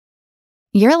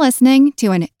You're listening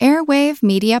to an Airwave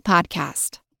Media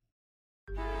Podcast.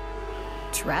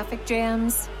 Traffic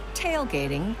jams,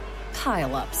 tailgating,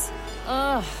 pile-ups.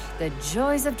 Ugh, the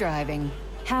joys of driving.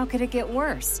 How could it get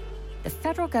worse? The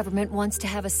federal government wants to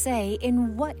have a say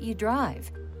in what you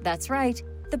drive. That's right.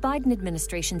 The Biden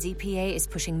administration's EPA is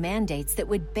pushing mandates that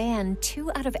would ban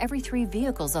 2 out of every 3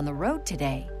 vehicles on the road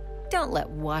today. Don't let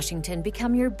Washington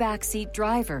become your backseat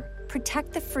driver.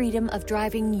 Protect the freedom of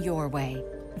driving your way.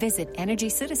 Visit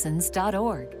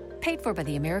EnergyCitizens.org. Paid for by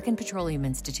the American Petroleum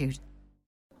Institute.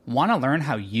 Want to learn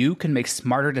how you can make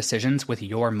smarter decisions with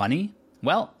your money?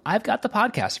 Well, I've got the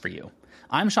podcast for you.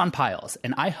 I'm Sean Piles,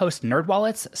 and I host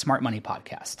NerdWallet's Smart Money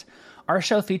Podcast. Our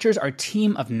show features our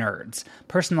team of nerds,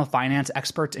 personal finance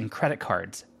experts in credit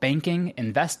cards, banking,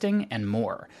 investing, and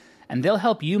more. And they'll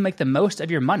help you make the most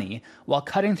of your money while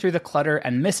cutting through the clutter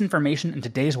and misinformation in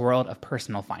today's world of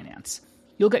personal finance.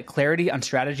 You'll get clarity on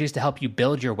strategies to help you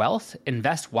build your wealth,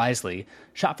 invest wisely,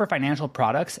 shop for financial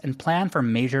products, and plan for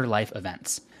major life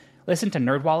events. Listen to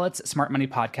NerdWallet's Smart Money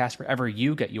Podcast wherever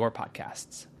you get your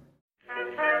podcasts.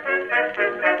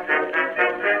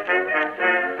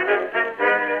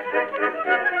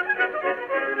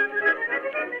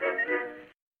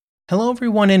 Hello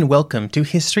everyone and welcome to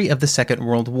History of the Second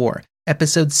World War,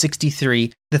 Episode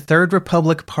 63, The Third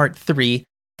Republic Part 3,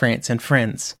 France and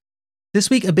Friends. This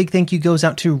week a big thank you goes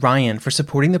out to Ryan for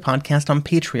supporting the podcast on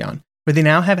Patreon, where they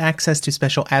now have access to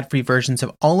special ad-free versions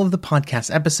of all of the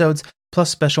podcast episodes, plus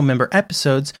special member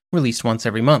episodes released once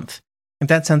every month. If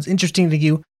that sounds interesting to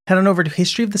you, head on over to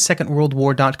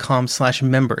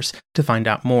historyofthesecondworldwar.com/members to find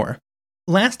out more.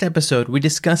 Last episode, we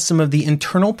discussed some of the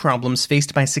internal problems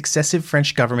faced by successive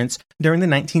French governments during the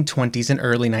 1920s and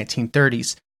early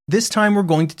 1930s. This time, we're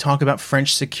going to talk about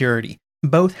French security,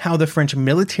 both how the French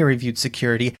military viewed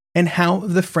security and how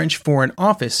the French Foreign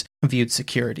Office viewed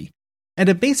security. At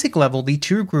a basic level, the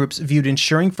two groups viewed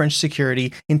ensuring French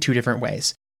security in two different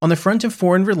ways. On the front of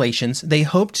foreign relations, they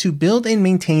hoped to build and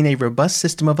maintain a robust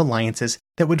system of alliances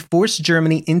that would force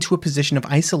Germany into a position of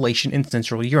isolation in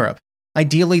Central Europe.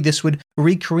 Ideally, this would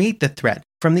recreate the threat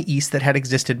from the East that had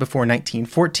existed before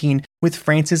 1914 with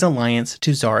France's alliance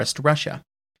to Tsarist Russia.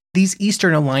 These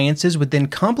Eastern alliances would then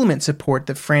complement support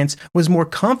that France was more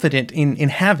confident in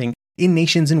having in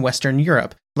nations in Western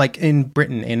Europe, like in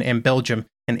Britain and Belgium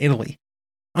and Italy.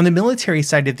 On the military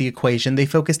side of the equation, they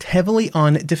focused heavily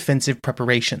on defensive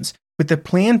preparations, with the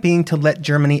plan being to let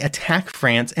Germany attack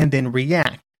France and then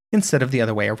react, instead of the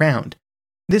other way around.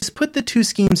 This put the two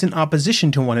schemes in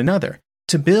opposition to one another.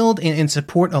 To build and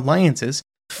support alliances,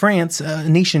 France, a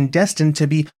nation destined to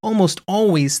be almost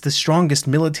always the strongest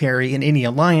military in any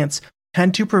alliance,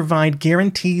 had to provide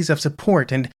guarantees of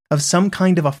support and of some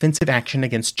kind of offensive action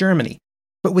against Germany.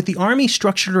 But with the army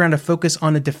structured around a focus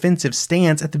on a defensive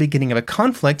stance at the beginning of a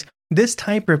conflict, this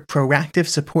type of proactive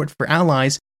support for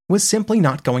allies was simply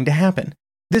not going to happen.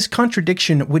 This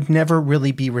contradiction would never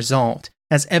really be resolved,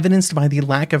 as evidenced by the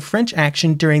lack of French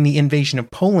action during the invasion of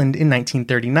Poland in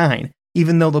 1939,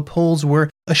 even though the Poles were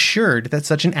assured that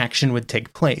such an action would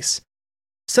take place.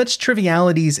 Such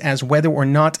trivialities as whether or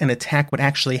not an attack would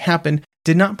actually happen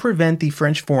did not prevent the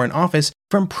French Foreign Office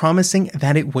from promising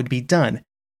that it would be done.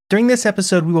 During this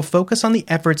episode, we will focus on the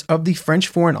efforts of the French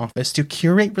Foreign Office to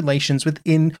curate relations with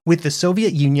the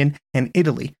Soviet Union and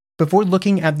Italy, before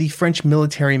looking at the French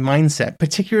military mindset,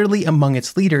 particularly among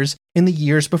its leaders in the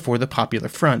years before the Popular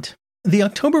Front. The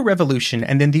October Revolution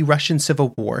and then the Russian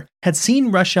Civil War had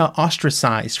seen Russia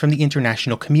ostracized from the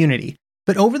international community,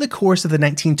 but over the course of the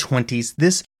 1920s,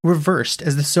 this reversed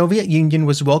as the Soviet Union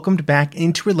was welcomed back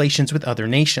into relations with other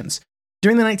nations.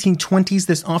 During the 1920s,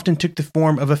 this often took the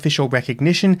form of official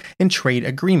recognition and trade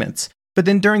agreements. But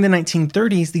then during the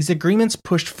 1930s, these agreements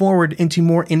pushed forward into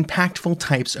more impactful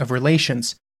types of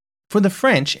relations. For the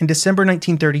French, in December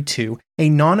 1932, a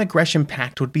non-aggression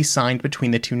pact would be signed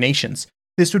between the two nations.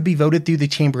 This would be voted through the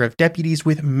Chamber of Deputies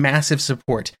with massive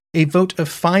support, a vote of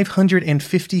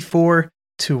 554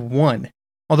 to 1,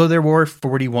 although there were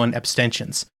 41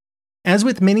 abstentions. As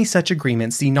with many such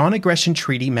agreements, the non-aggression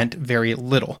treaty meant very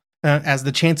little, as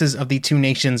the chances of the two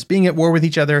nations being at war with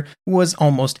each other was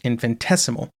almost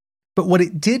infinitesimal. But what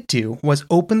it did do was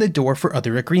open the door for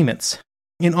other agreements.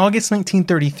 In August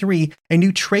 1933, a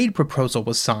new trade proposal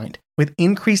was signed, with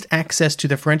increased access to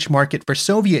the French market for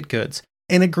Soviet goods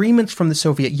and agreements from the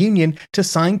Soviet Union to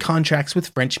sign contracts with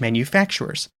French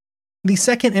manufacturers. The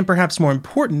second, and perhaps more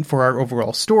important for our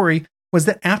overall story, was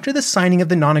that after the signing of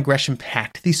the Non-Aggression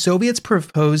Pact, the Soviets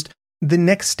proposed the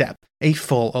next step, a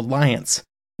full alliance.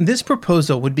 This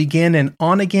proposal would begin an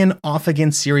on-again,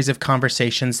 off-again series of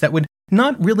conversations that would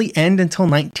not really end until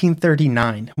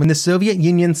 1939, when the Soviet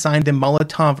Union signed the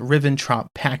Molotov-Ribbentrop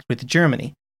Pact with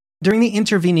Germany. During the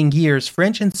intervening years,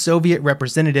 French and Soviet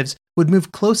representatives would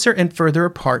move closer and further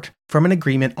apart from an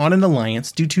agreement on an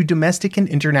alliance due to domestic and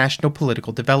international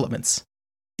political developments.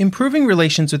 Improving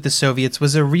relations with the Soviets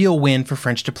was a real win for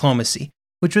French diplomacy,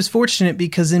 which was fortunate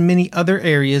because in many other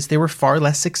areas they were far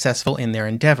less successful in their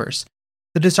endeavors.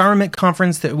 The disarmament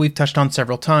conference that we've touched on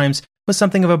several times was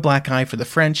something of a black eye for the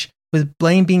French, with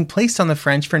blame being placed on the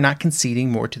French for not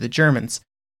conceding more to the Germans.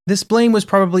 This blame was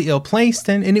probably ill-placed,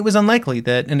 and it was unlikely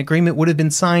that an agreement would have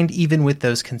been signed even with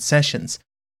those concessions.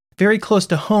 Very close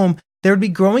to home, there would be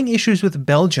growing issues with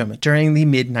Belgium during the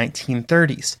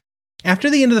mid-1930s. After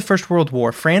the end of the First World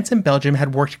War, France and Belgium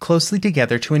had worked closely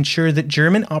together to ensure that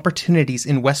German opportunities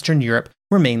in Western Europe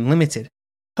remained limited.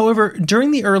 However,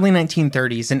 during the early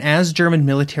 1930s, and as German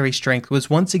military strength was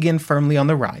once again firmly on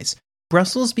the rise,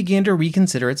 Brussels began to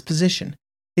reconsider its position.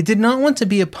 It did not want to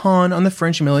be a pawn on the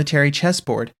French military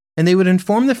chessboard, and they would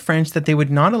inform the French that they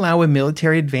would not allow a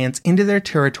military advance into their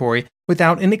territory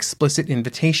without an explicit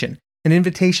invitation, an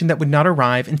invitation that would not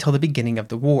arrive until the beginning of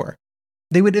the war.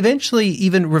 They would eventually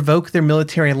even revoke their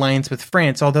military alliance with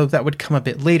France, although that would come a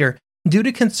bit later, due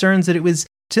to concerns that it was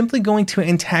simply going to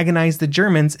antagonize the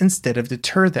Germans instead of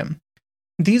deter them.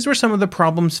 These were some of the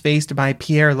problems faced by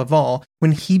Pierre Laval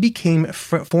when he became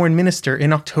foreign minister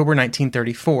in October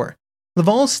 1934.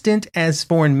 Laval's stint as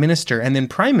foreign minister and then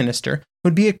prime minister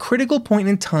would be a critical point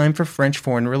in time for French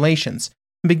foreign relations.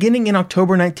 Beginning in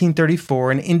October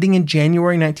 1934 and ending in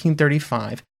January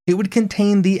 1935, it would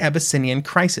contain the Abyssinian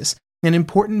crisis, an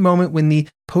important moment when the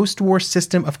post-war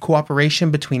system of cooperation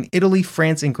between Italy,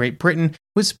 France, and Great Britain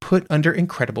was put under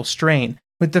incredible strain,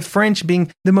 with the French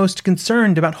being the most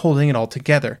concerned about holding it all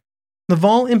together.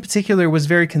 Laval in particular was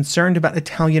very concerned about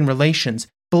Italian relations,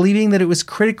 believing that it was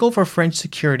critical for French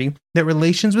security that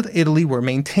relations with Italy were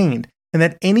maintained, and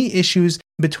that any issues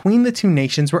between the two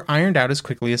nations were ironed out as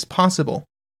quickly as possible.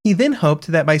 He then hoped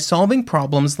that by solving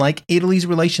problems like Italy's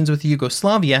relations with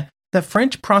Yugoslavia, that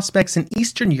French prospects in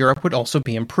Eastern Europe would also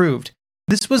be improved.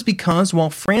 This was because while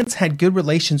France had good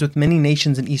relations with many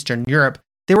nations in Eastern Europe,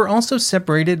 they were also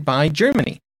separated by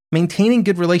Germany. Maintaining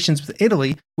good relations with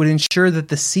Italy would ensure that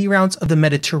the sea routes of the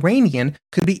Mediterranean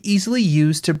could be easily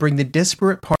used to bring the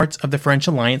disparate parts of the French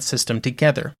alliance system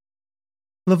together.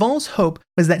 Laval's hope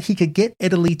was that he could get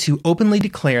Italy to openly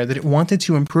declare that it wanted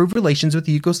to improve relations with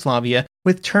Yugoslavia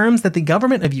with terms that the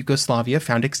government of Yugoslavia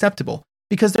found acceptable,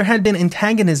 because there had been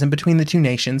antagonism between the two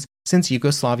nations since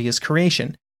Yugoslavia's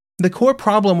creation. The core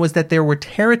problem was that there were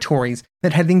territories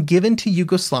that had been given to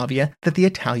Yugoslavia that the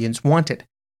Italians wanted.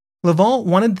 Laval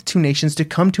wanted the two nations to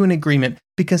come to an agreement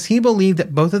because he believed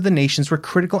that both of the nations were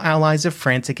critical allies of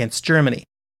France against Germany.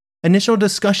 Initial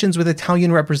discussions with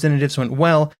Italian representatives went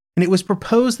well, and it was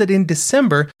proposed that in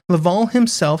December, Laval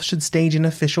himself should stage an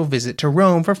official visit to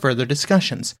Rome for further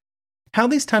discussions. How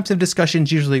these types of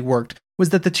discussions usually worked was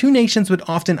that the two nations would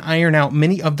often iron out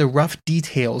many of the rough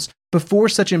details before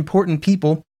such important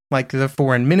people, like the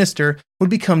foreign minister, would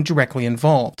become directly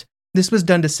involved. This was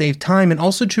done to save time and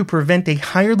also to prevent a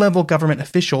higher-level government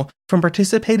official from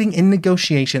participating in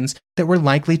negotiations that were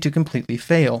likely to completely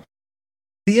fail.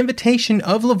 The invitation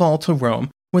of Laval to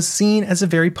Rome was seen as a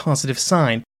very positive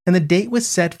sign, and the date was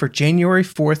set for January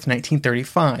 4th,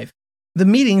 1935. The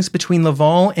meetings between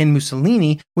Laval and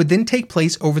Mussolini would then take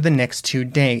place over the next 2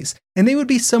 days, and they would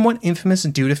be somewhat infamous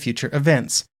due to future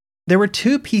events. There were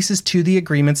two pieces to the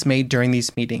agreements made during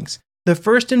these meetings. The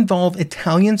first involved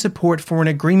Italian support for an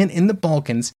agreement in the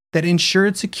Balkans that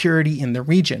ensured security in the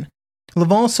region.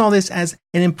 Laval saw this as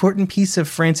an important piece of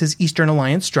France's Eastern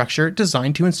Alliance structure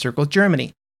designed to encircle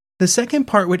Germany. The second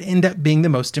part would end up being the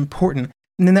most important,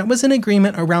 and that was an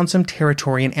agreement around some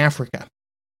territory in Africa.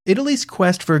 Italy's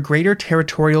quest for greater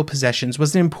territorial possessions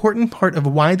was an important part of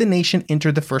why the nation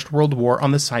entered the First World War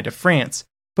on the side of France.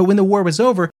 But when the war was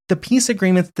over, the peace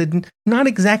agreements did not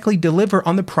exactly deliver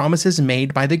on the promises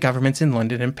made by the governments in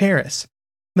London and Paris.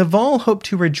 Laval hoped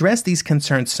to redress these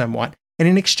concerns somewhat, and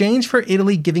in exchange for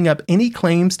Italy giving up any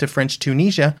claims to French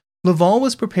Tunisia, Laval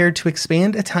was prepared to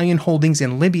expand Italian holdings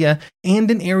in Libya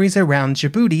and in areas around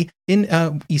Djibouti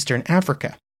in Eastern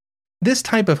Africa. This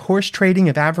type of horse trading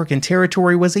of African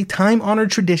territory was a time-honored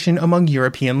tradition among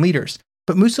European leaders,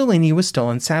 but Mussolini was still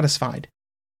unsatisfied.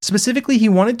 Specifically, he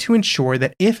wanted to ensure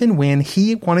that if and when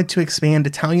he wanted to expand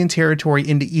Italian territory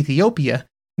into Ethiopia,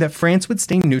 that France would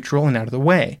stay neutral and out of the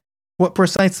way. What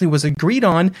precisely was agreed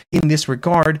on in this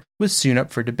regard was soon up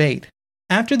for debate.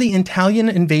 After the Italian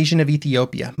invasion of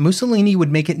Ethiopia, Mussolini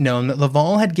would make it known that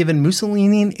Laval had given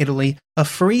Mussolini and Italy a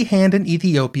free hand in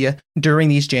Ethiopia during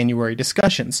these January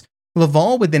discussions,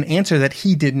 Laval would then answer that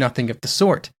he did nothing of the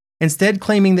sort, instead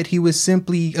claiming that he was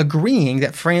simply agreeing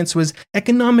that France was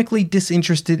economically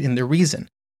disinterested in the reason.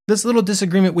 This little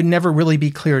disagreement would never really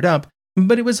be cleared up,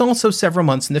 but it was also several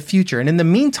months in the future, and in the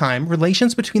meantime,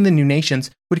 relations between the new nations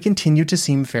would continue to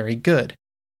seem very good.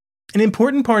 An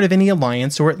important part of any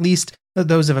alliance, or at least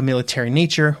those of a military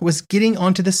nature, was getting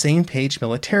onto the same page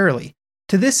militarily.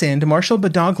 To this end, Marshal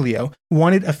Badoglio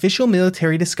wanted official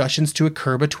military discussions to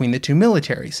occur between the two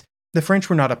militaries. The French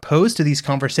were not opposed to these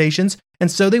conversations,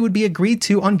 and so they would be agreed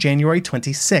to on January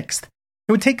 26th.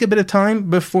 It would take a bit of time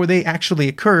before they actually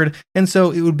occurred, and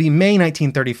so it would be May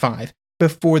 1935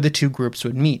 before the two groups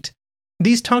would meet.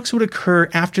 These talks would occur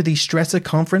after the Stresa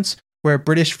Conference, where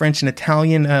British, French, and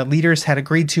Italian leaders had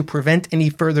agreed to prevent any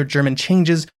further German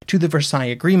changes to the Versailles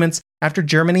Agreements after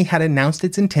Germany had announced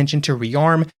its intention to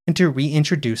rearm and to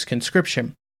reintroduce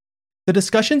conscription. The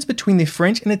discussions between the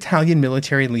French and Italian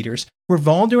military leaders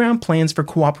revolved around plans for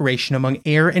cooperation among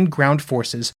air and ground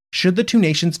forces should the two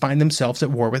nations find themselves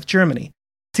at war with Germany.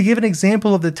 To give an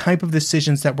example of the type of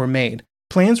decisions that were made,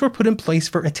 plans were put in place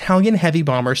for Italian heavy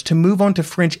bombers to move onto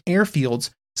French airfields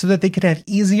so that they could have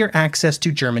easier access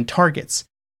to German targets.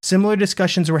 Similar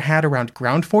discussions were had around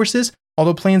ground forces,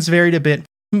 although plans varied a bit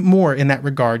more in that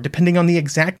regard depending on the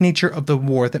exact nature of the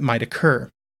war that might occur.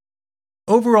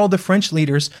 Overall, the French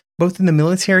leaders, both in the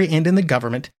military and in the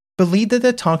government, believed that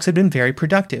the talks had been very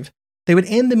productive. They would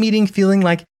end the meeting feeling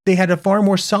like they had a far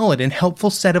more solid and helpful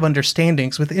set of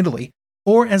understandings with Italy,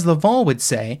 or as Laval would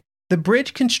say, the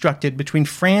bridge constructed between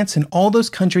France and all those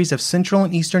countries of Central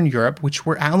and Eastern Europe which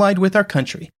were allied with our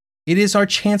country. It is our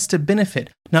chance to benefit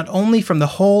not only from the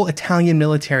whole Italian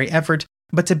military effort,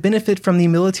 but to benefit from the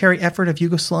military effort of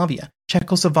Yugoslavia,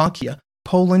 Czechoslovakia,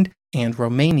 Poland, and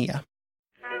Romania.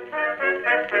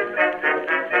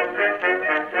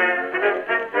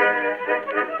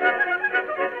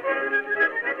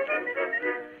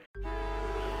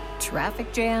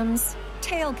 Traffic jams,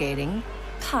 tailgating,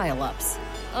 pile-ups.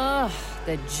 Ugh,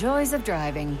 the joys of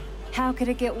driving. How could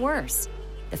it get worse?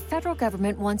 The federal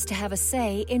government wants to have a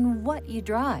say in what you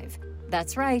drive.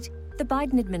 That's right. The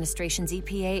Biden administration's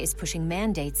EPA is pushing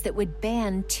mandates that would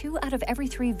ban 2 out of every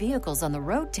 3 vehicles on the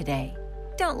road today.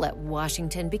 Don't let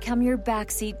Washington become your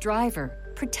backseat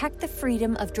driver. Protect the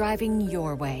freedom of driving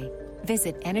your way.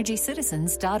 Visit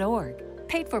EnergyCitizens.org.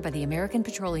 Paid for by the American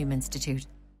Petroleum Institute.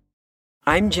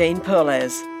 I'm Jane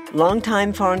Perlez,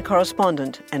 longtime foreign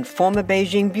correspondent and former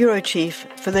Beijing bureau chief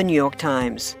for the New York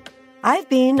Times. I've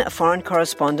been a foreign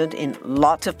correspondent in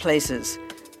lots of places: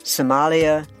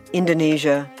 Somalia,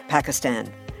 Indonesia,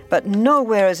 Pakistan, but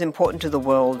nowhere as important to the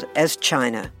world as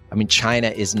China. I mean, China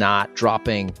is not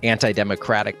dropping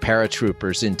anti-democratic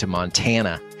paratroopers into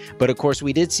Montana. But of course,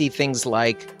 we did see things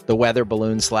like the weather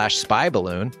balloon/spy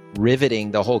balloon riveting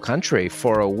the whole country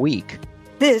for a week.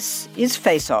 This is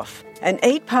Face Off, an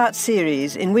 8-part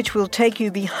series in which we'll take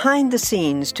you behind the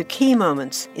scenes to key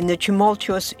moments in the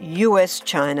tumultuous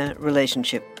US-China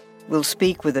relationship. We'll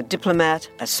speak with a diplomat,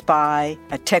 a spy,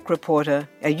 a tech reporter,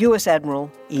 a US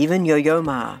admiral, even Yo-Yo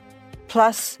Ma.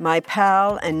 Plus, my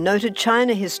pal and noted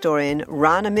China historian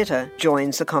Rana Mitter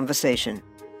joins the conversation.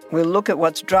 We'll look at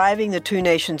what's driving the two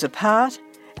nations apart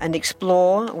and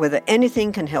explore whether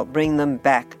anything can help bring them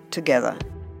back together.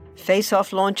 Face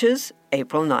Off launches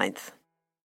April 9th.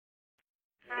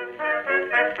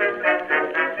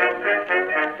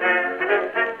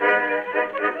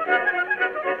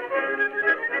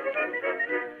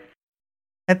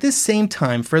 At this same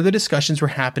time, further discussions were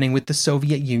happening with the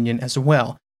Soviet Union as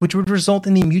well, which would result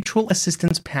in the Mutual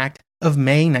Assistance Pact of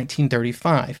May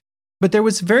 1935. But there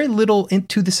was very little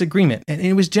to this agreement, and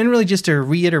it was generally just a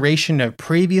reiteration of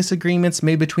previous agreements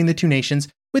made between the two nations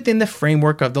within the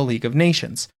framework of the League of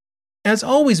Nations. As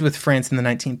always with France in the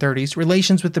 1930s,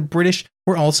 relations with the British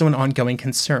were also an ongoing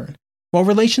concern. While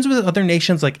relations with other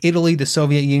nations like Italy, the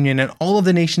Soviet Union, and all of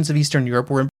the nations of Eastern Europe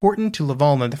were important to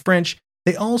Laval and the French,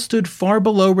 they all stood far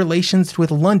below relations with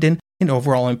London in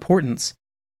overall importance.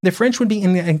 The French would be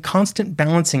in a constant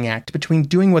balancing act between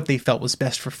doing what they felt was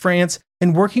best for France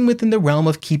and working within the realm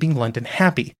of keeping London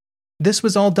happy. This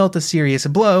was all dealt a serious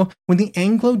blow when the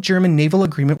Anglo-German Naval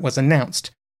Agreement was announced.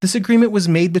 This agreement was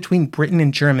made between Britain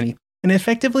and Germany, and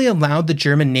effectively allowed the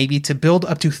German Navy to build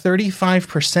up to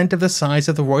 35% of the size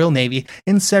of the Royal Navy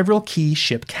in several key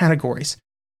ship categories.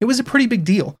 It was a pretty big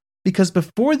deal, because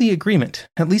before the agreement,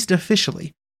 at least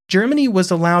officially, Germany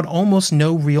was allowed almost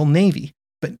no real navy,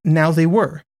 but now they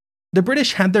were. The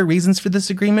British had their reasons for this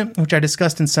agreement, which I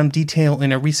discussed in some detail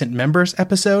in a recent Members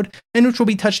episode, and which will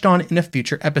be touched on in a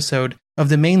future episode of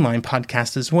the Mainline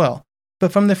podcast as well.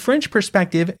 But from the French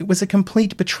perspective, it was a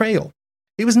complete betrayal.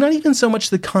 It was not even so much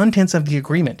the contents of the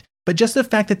agreement, but just the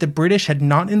fact that the British had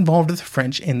not involved the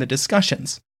French in the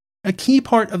discussions. A key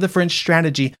part of the French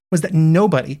strategy was that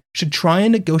nobody should try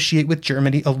and negotiate with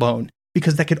Germany alone,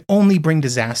 because that could only bring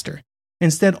disaster.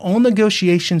 Instead, all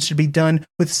negotiations should be done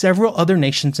with several other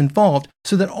nations involved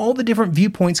so that all the different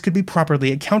viewpoints could be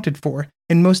properly accounted for,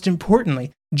 and most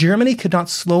importantly, Germany could not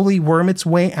slowly worm its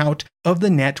way out of the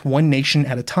net one nation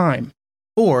at a time.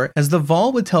 Or, as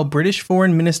Laval would tell British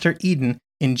Foreign Minister Eden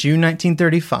in June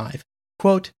 1935,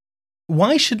 quote,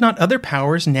 "Why should not other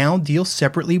powers now deal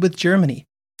separately with Germany?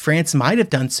 France might have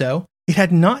done so, it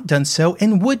had not done so,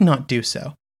 and would not do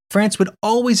so. France would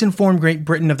always inform Great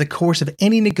Britain of the course of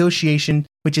any negotiation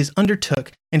which is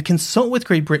undertook and consult with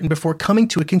Great Britain before coming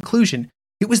to a conclusion.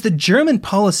 It was the German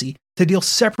policy to deal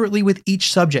separately with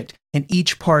each subject and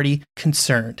each party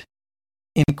concerned."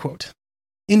 End quote.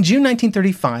 In June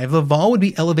 1935, Laval would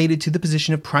be elevated to the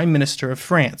position of Prime Minister of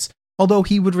France, although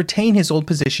he would retain his old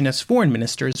position as Foreign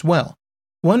Minister as well.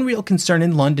 One real concern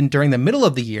in London during the middle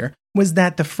of the year was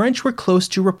that the French were close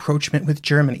to rapprochement with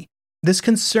Germany. This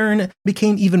concern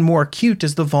became even more acute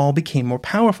as Laval became more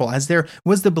powerful, as there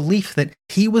was the belief that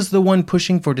he was the one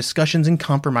pushing for discussions and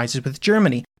compromises with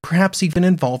Germany, perhaps even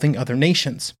involving other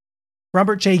nations.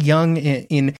 Robert J. Young,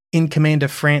 in Command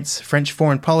of France, French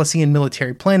Foreign Policy and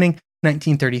Military Planning,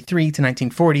 1933 to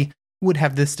 1940, would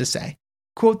have this to say.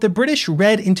 Quote, "The British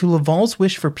read into Laval's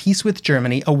wish for peace with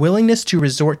Germany a willingness to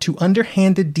resort to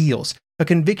underhanded deals, a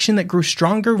conviction that grew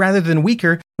stronger rather than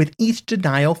weaker with each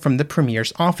denial from the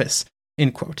Premier's office."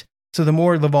 End quote. So the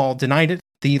more Laval denied it,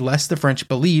 the less the French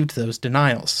believed those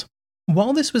denials.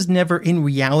 While this was never in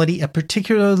reality a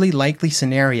particularly likely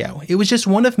scenario, it was just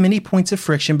one of many points of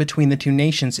friction between the two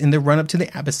nations in the run-up to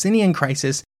the Abyssinian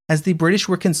crisis, as the British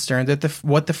were concerned that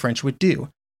what the French would do.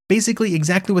 Basically,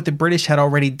 exactly what the British had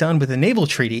already done with the naval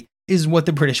treaty is what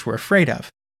the British were afraid of.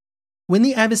 When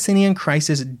the Abyssinian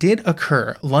crisis did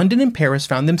occur, London and Paris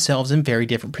found themselves in very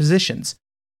different positions.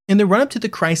 In the run-up to the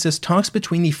crisis, talks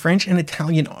between the French and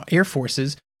Italian air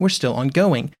forces were still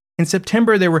ongoing. In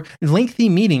September, there were lengthy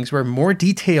meetings where more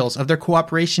details of their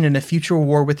cooperation in a future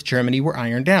war with Germany were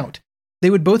ironed out. They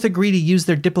would both agree to use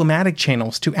their diplomatic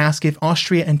channels to ask if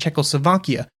Austria and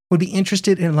Czechoslovakia would be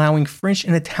interested in allowing French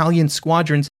and Italian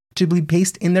squadrons to be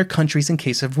based in their countries in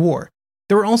case of war.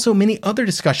 There were also many other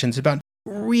discussions about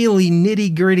really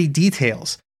nitty-gritty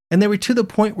details, and they were to the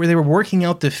point where they were working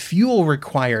out the fuel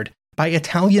required by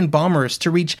Italian bombers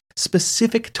to reach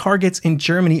specific targets in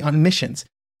Germany on missions,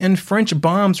 and French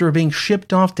bombs were being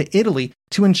shipped off to Italy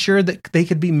to ensure that they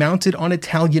could be mounted on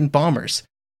Italian bombers.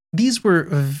 These were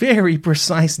very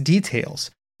precise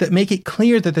details that make it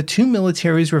clear that the two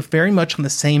militaries were very much on the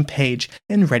same page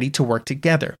and ready to work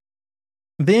together.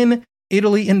 Then,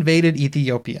 Italy invaded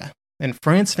Ethiopia, and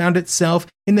France found itself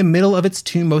in the middle of its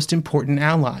two most important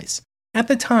allies. At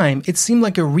the time, it seemed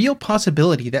like a real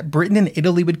possibility that Britain and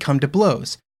Italy would come to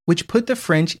blows, which put the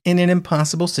French in an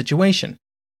impossible situation.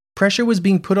 Pressure was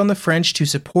being put on the French to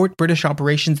support British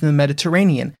operations in the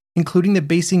Mediterranean, including the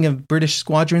basing of British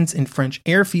squadrons in French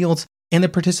airfields and the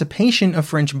participation of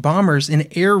French bombers in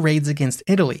air raids against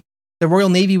Italy. The Royal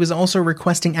Navy was also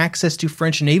requesting access to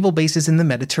French naval bases in the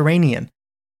Mediterranean.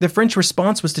 The French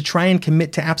response was to try and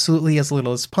commit to absolutely as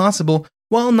little as possible,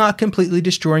 while not completely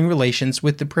destroying relations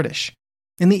with the British.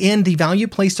 In the end, the value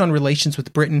placed on relations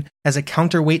with Britain as a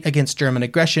counterweight against German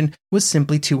aggression was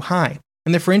simply too high,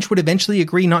 and the French would eventually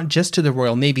agree not just to the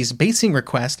Royal Navy's basing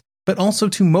request, but also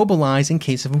to mobilize in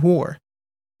case of war.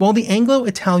 While the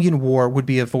Anglo-Italian War would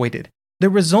be avoided, the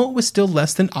result was still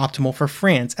less than optimal for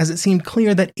France, as it seemed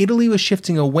clear that Italy was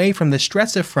shifting away from the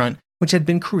Stresa front which had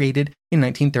been created in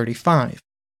 1935.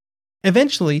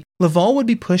 Eventually, Laval would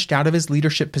be pushed out of his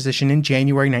leadership position in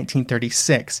January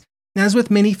 1936. As with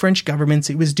many French governments,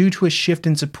 it was due to a shift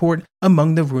in support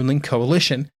among the ruling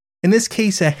coalition. In this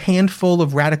case, a handful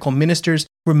of radical ministers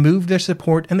removed their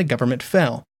support and the government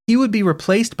fell. He would be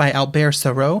replaced by Albert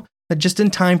Sarraut, just in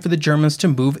time for the Germans to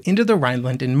move into the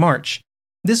Rhineland in March.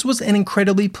 This was an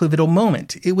incredibly pivotal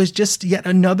moment. It was just yet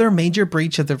another major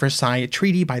breach of the Versailles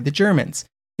Treaty by the Germans.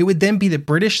 It would then be the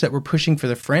British that were pushing for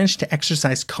the French to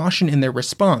exercise caution in their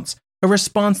response, a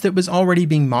response that was already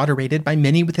being moderated by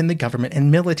many within the government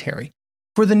and military.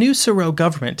 For the new Sarraut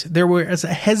government, there was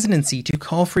a hesitancy to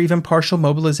call for even partial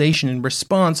mobilization in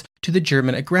response to the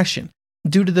German aggression,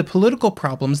 due to the political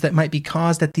problems that might be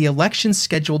caused at the elections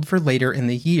scheduled for later in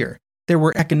the year. There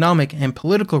were economic and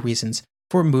political reasons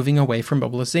for moving away from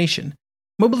mobilization.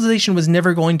 Mobilization was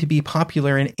never going to be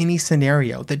popular in any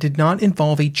scenario that did not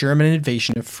involve a German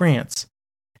invasion of France.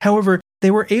 However, they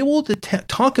were able to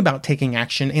talk about taking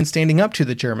action and standing up to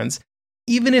the Germans,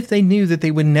 even if they knew that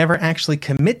they would never actually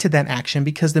commit to that action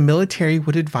because the military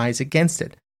would advise against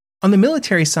it. On the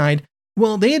military side,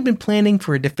 well, they had been planning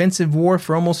for a defensive war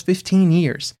for almost 15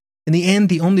 years. In the end,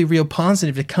 the only real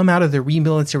positive to come out of the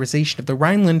remilitarization of the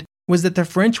Rhineland was that the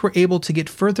French were able to get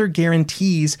further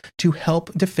guarantees to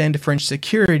help defend French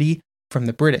security from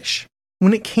the British.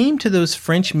 When it came to those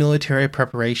French military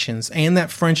preparations and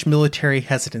that French military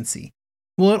hesitancy,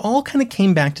 well, it all kind of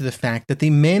came back to the fact that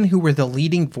the men who were the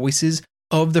leading voices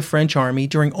of the French army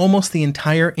during almost the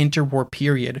entire interwar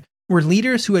period were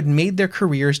leaders who had made their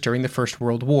careers during the First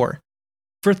World War.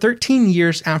 For 13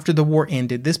 years after the war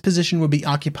ended, this position would be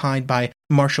occupied by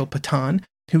Marshal Pétain,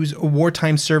 whose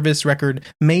wartime service record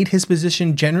made his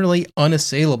position generally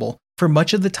unassailable for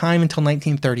much of the time until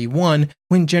 1931,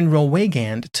 when General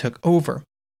Weygand took over.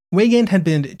 Weygand had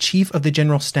been chief of the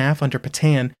general staff under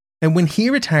Pétain, and when he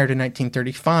retired in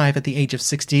 1935 at the age of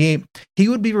 68, he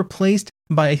would be replaced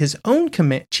by his own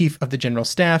chief of the general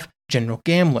staff, General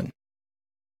Gamelin.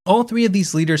 All three of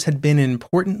these leaders had been in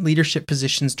important leadership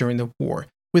positions during the war,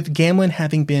 with Gamelin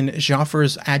having been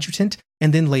Joffre's adjutant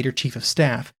and then later chief of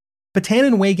staff. Pétain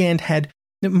and Weygand had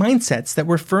mindsets that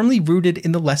were firmly rooted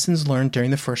in the lessons learned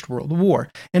during the First World War,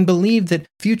 and believed that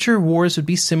future wars would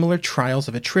be similar trials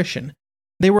of attrition.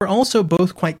 They were also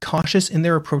both quite cautious in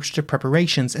their approach to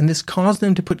preparations, and this caused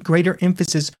them to put greater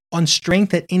emphasis on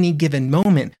strength at any given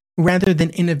moment, rather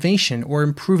than innovation or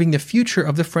improving the future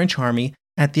of the French army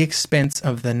at the expense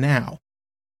of the now.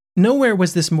 Nowhere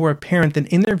was this more apparent than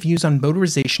in their views on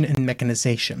motorization and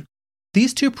mechanization.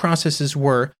 These two processes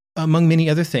were, among many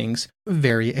other things,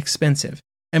 very expensive,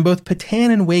 and both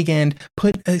Pétain and Weygand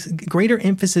put a greater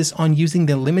emphasis on using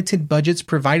the limited budgets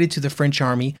provided to the French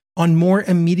army on more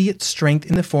immediate strength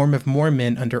in the form of more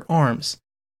men under arms.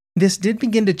 This did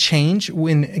begin to change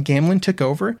when Gamelin took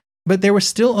over, but there was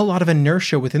still a lot of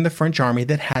inertia within the French army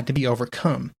that had to be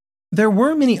overcome. There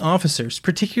were many officers,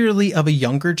 particularly of a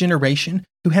younger generation,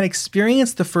 who had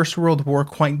experienced the First World War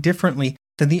quite differently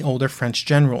than the older French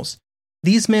generals.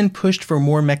 These men pushed for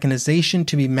more mechanization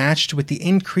to be matched with the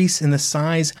increase in the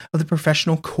size of the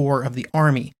professional corps of the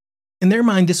army. In their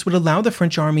mind, this would allow the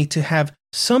French army to have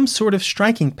some sort of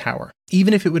striking power,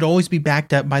 even if it would always be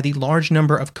backed up by the large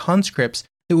number of conscripts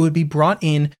that would be brought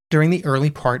in during the early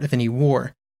part of any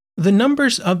war. The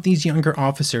numbers of these younger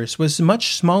officers was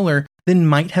much smaller than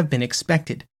might have been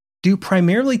expected, due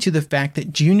primarily to the fact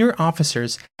that junior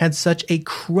officers had such a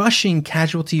crushing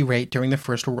casualty rate during the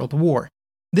First World War.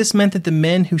 This meant that the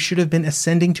men who should have been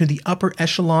ascending to the upper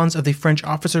echelons of the French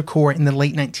officer corps in the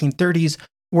late 1930s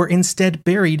were instead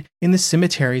buried in the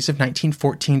cemeteries of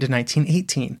 1914 to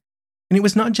 1918. And it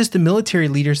was not just the military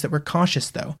leaders that were cautious,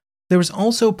 though. There was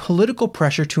also political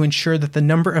pressure to ensure that the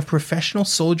number of professional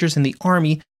soldiers in the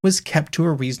army was kept to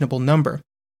a reasonable number.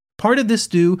 Part of this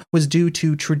was due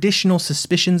to traditional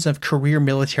suspicions of career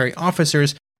military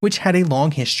officers, which had a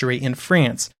long history in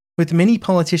France, with many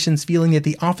politicians feeling that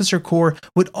the officer corps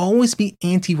would always be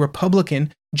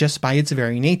anti-republican just by its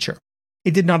very nature.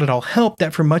 It did not at all help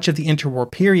that for much of the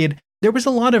interwar period, there was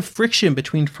a lot of friction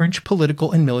between French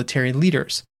political and military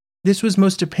leaders. This was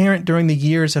most apparent during the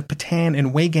years of Pétain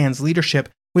and Weygand's leadership,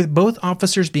 with both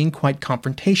officers being quite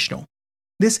confrontational.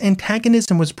 This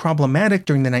antagonism was problematic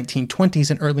during the 1920s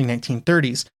and early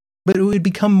 1930s, but it would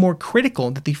become more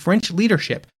critical that the French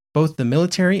leadership, both the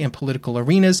military and political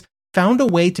arenas, found a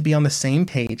way to be on the same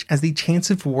page as the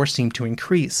chance of war seemed to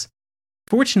increase.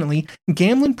 Fortunately,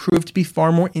 Gamelin proved to be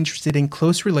far more interested in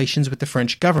close relations with the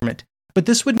French government, but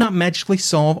this would not magically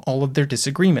solve all of their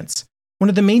disagreements. One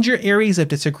of the major areas of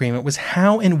disagreement was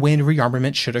how and when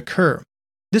rearmament should occur.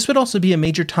 This would also be a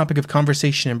major topic of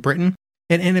conversation in Britain,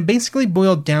 and it basically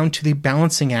boiled down to the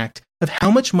balancing act of how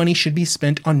much money should be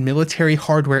spent on military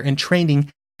hardware and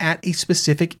training at a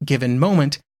specific given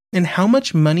moment, and how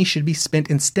much money should be spent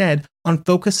instead on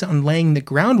focus on laying the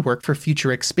groundwork for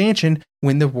future expansion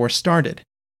when the war started.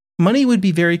 Money would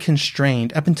be very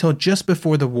constrained up until just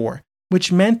before the war,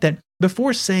 which meant that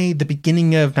before, say, the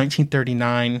beginning of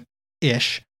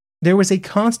 1939-ish, there was a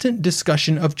constant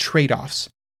discussion of trade-offs.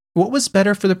 What was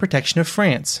better for the protection of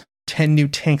France? 10 new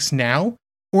tanks now?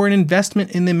 Or an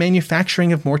investment in the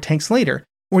manufacturing of more tanks later?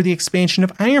 Or the expansion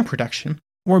of iron production?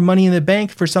 Or money in the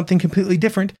bank for something completely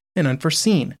different and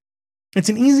unforeseen? It's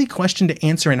an easy question to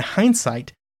answer in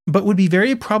hindsight, but would be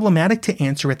very problematic to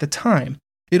answer at the time.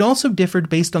 It also differed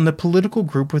based on the political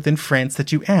group within France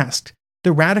that you asked.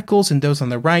 The radicals and those on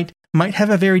the right might have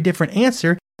a very different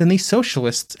answer than the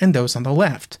socialists and those on the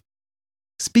left.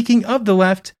 Speaking of the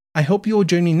left, I hope you will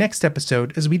join me next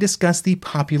episode as we discuss the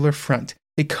Popular Front,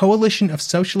 a coalition of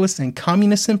socialists and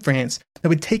communists in France that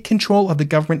would take control of the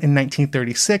government in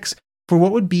 1936, for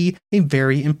what would be a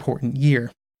very important year.